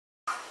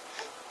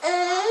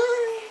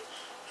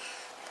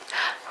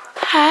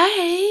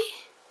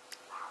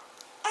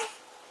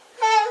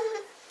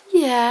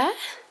Yeah?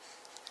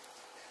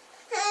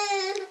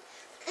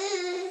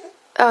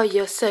 Oh,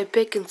 you're so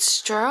big and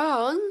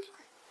strong.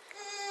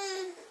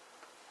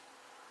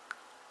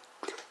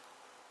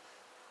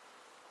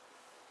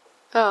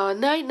 Oh,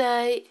 night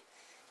night.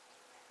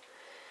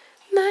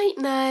 Night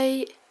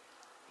night.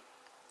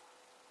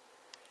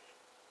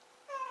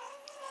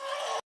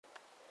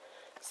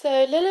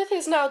 So Lilith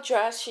is now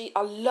dressed.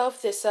 I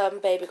love this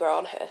baby grow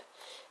on her.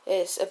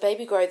 It's a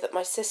baby grow that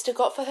my sister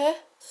got for her.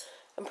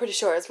 I'm pretty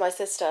sure it's my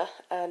sister,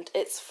 and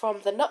it's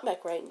from the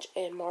Nutmeg range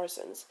in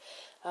Morrison's.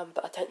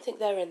 But I don't think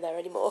they're in there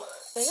anymore.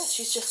 So yeah,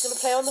 she's just going to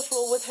play on the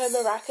floor with her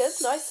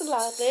maracas, nice and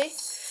loudly.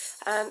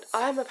 And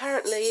I'm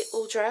apparently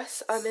all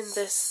dressed. I'm in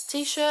this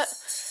t-shirt,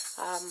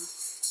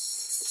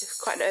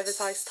 it's quite an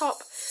oversized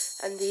top,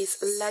 and these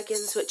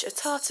leggings which are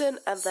tartan,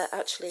 and they're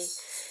actually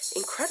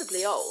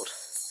incredibly old.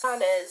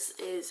 Plan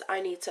is I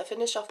need to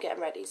finish off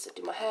getting ready, so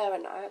do my hair,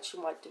 and I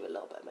actually might do a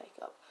little bit of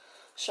makeup.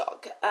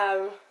 Shock.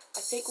 I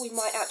think we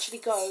might actually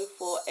go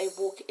for a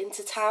walk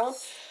into town.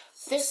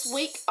 This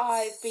week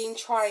I've been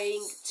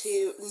trying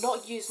to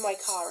not use my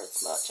car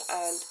as much,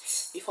 and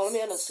if you follow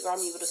me on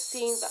Instagram you would have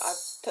seen that I've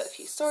put a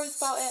few stories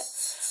about it.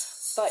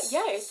 But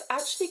yeah, it's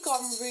actually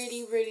gone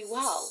really, really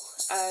well,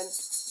 and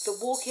the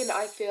walk-in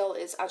I feel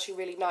is actually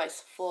really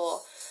nice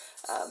for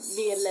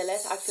me and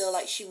Lilith. I feel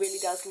like she really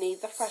does need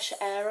the fresh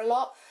air a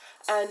lot,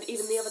 and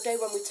even the other day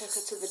when we took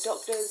her to the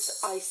doctors,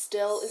 I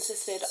still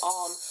insisted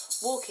on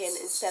walking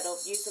instead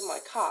of using my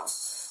car.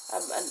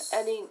 And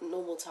any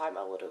normal time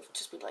I would have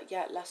just been like,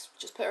 yeah, let's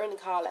just put her in the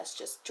car, let's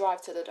just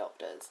drive to the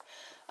doctors.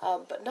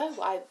 But no,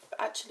 I've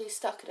actually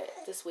stuck at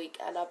it this week,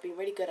 and I've been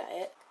really good at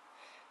it.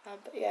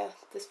 But yeah,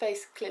 this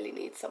face clearly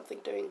needs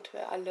something doing to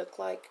it. I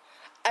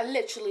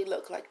literally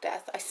look like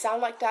death. I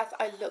sound like death,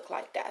 I look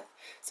like death.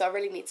 So I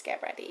really need to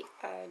get ready.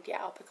 And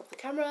yeah, I'll pick up the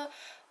camera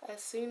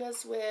as soon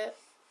as we're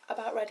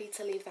about ready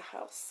to leave the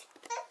house.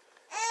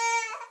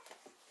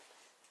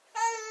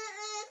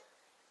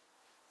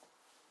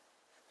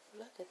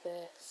 Look at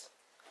this.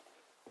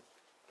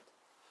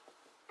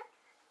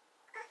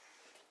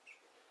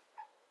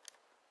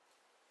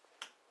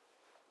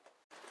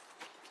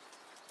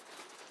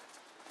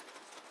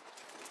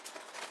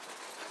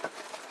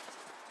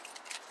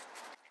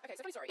 Okay,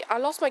 so sorry. I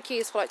lost my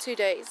keys for like 2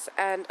 days,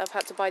 and I've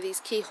had to buy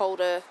these key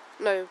finder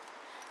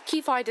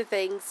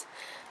things,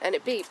 and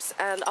it beeps,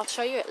 and I'll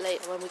show you it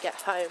later when we get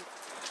home.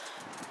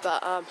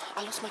 But I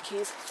lost my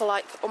keys for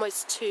like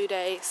almost 2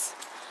 days.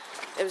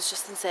 It was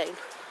just insane.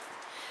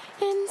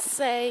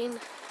 Insane.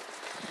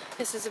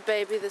 This is a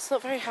baby that's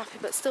not very happy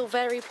but still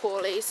very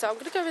poorly, so I'm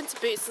going to go into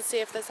Boots and see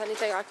if there's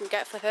anything I can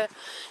get for her.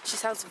 She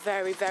sounds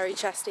very, very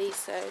chesty,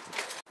 so...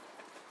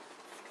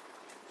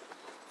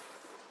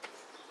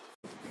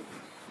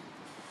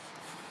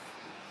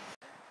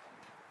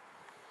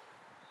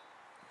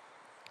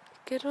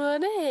 Good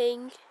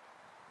morning.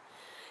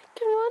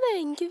 Good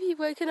morning. Have you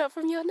woken up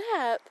from your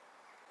nap?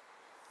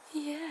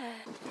 Yeah.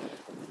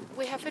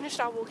 We have finished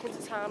our walk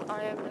into town.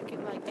 I am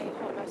looking like a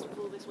hot mess with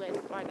all this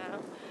wind right now.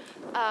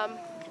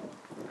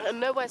 And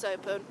nowhere's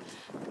open.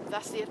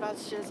 That's the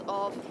advantages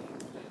of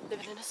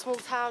living in a small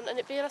town and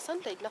it being a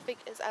Sunday. Nothing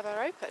is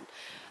ever open.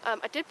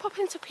 I did pop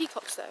into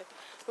Peacock's though.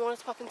 We wanted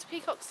to pop into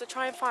Peacock's to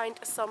try and find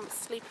some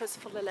sleepers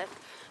for Lilith,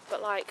 but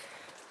like,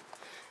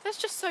 there's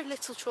just so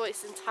little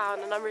choice in town,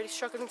 and I'm really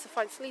struggling to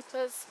find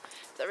sleepers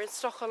that are in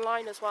stock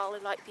online as well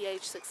in like the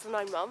age 6 to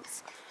 9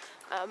 months.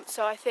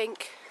 So I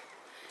think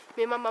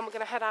me and my mum are going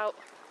to head out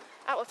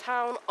of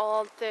town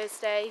on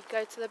Thursday,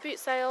 go to the boot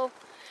sale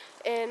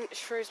in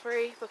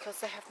Shrewsbury because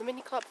they have the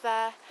mini club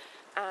there,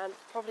 and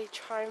probably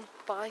try and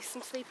buy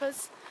some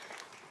sleepers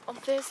on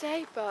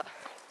Thursday. But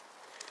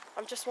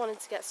I'm just wanting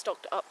to get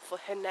stocked up for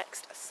her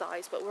next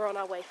size, but we're on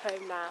our way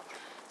home now,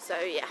 so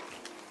yeah.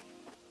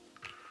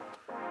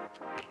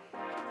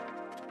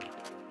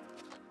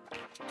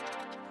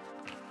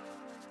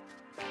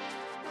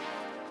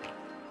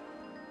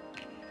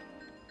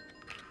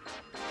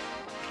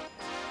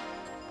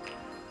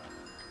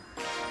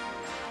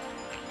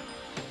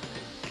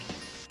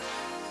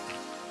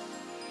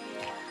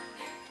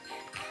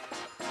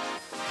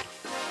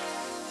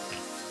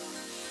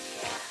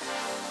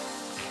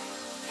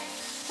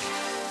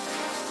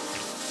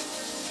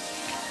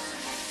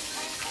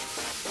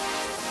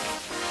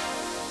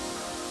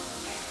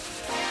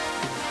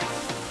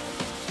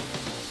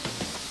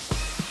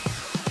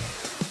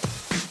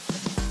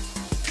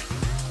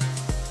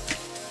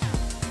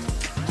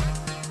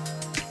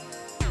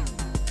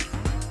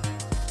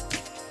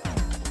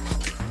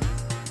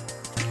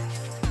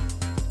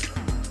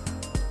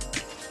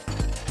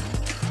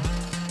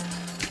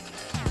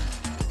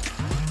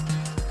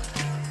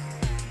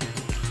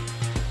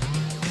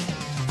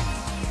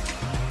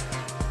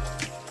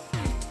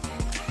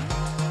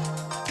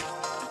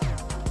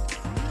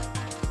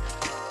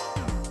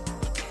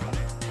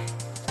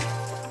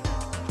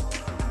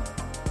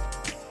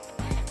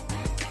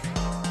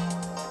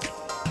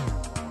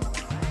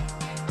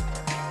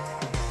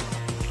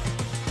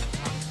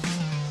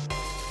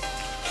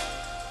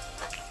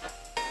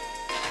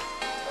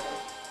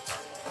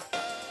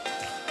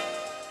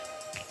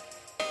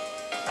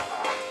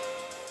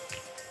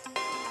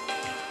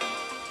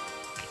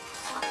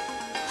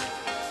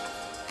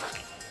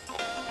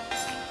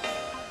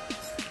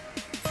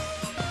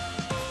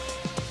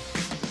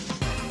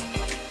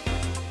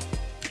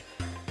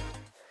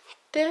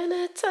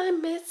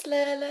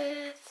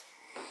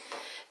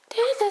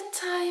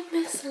 Hi,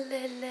 Miss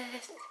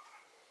Lillith.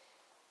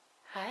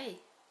 Hi.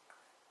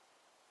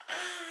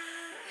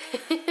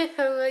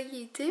 How are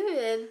you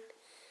doing?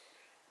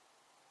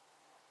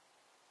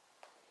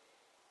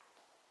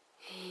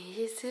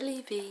 You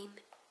silly bean.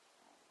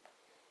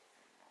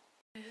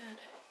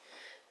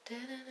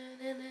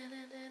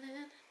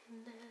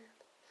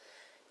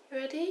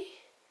 Ready?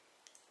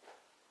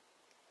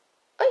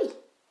 Oi!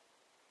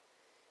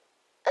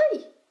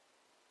 Oi!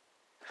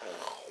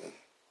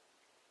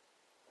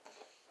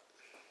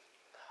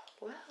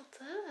 Well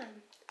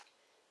done.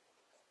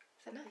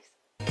 Is that nice?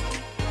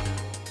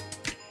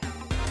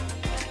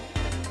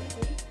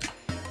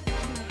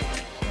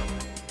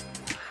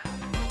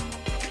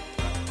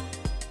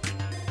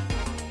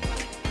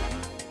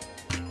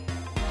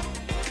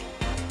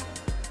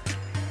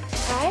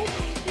 Hi,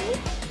 baby.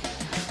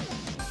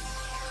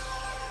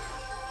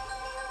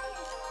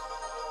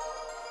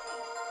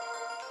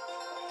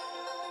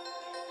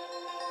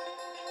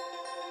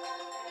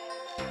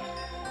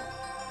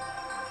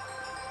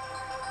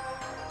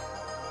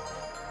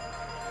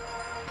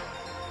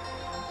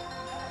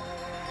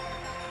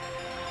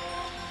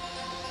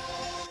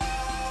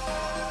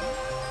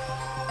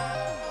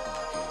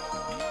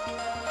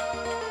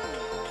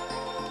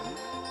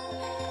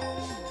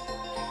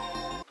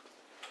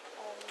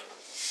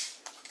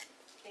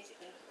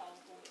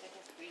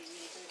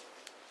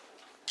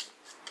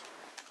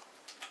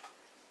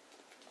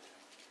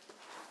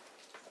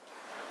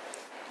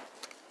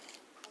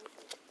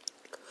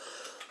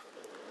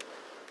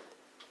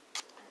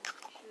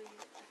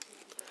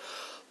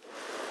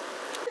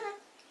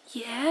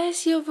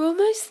 Yes, you're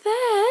almost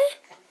there.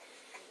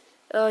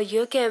 Oh,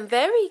 you're getting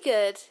very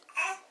good.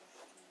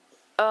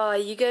 Oh,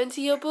 you going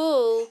to your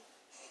ball?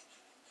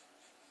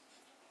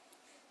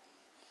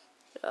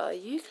 Oh,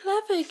 you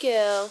clever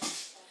girl.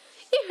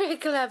 You're a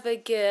clever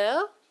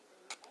girl.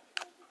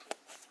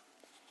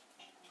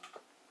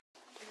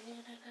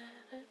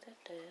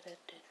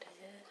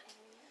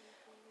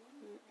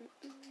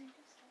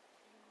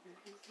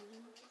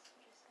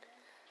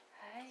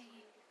 Hi.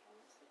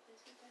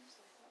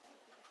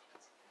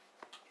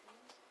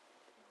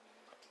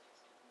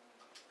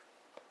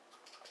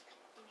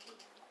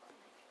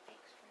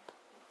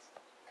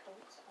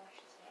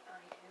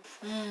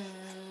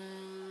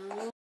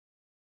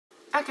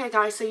 Okay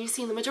guys, so you've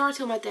seen the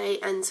majority of my day,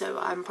 and so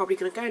I'm probably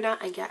going to go now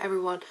and get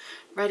everyone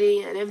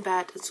ready and in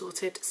bed and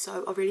sorted.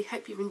 So I really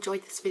hope you've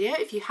enjoyed this video.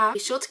 If you have, be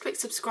sure to click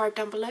subscribe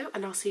down below,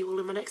 and I'll see you all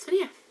in my next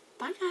video.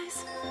 Bye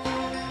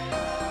guys.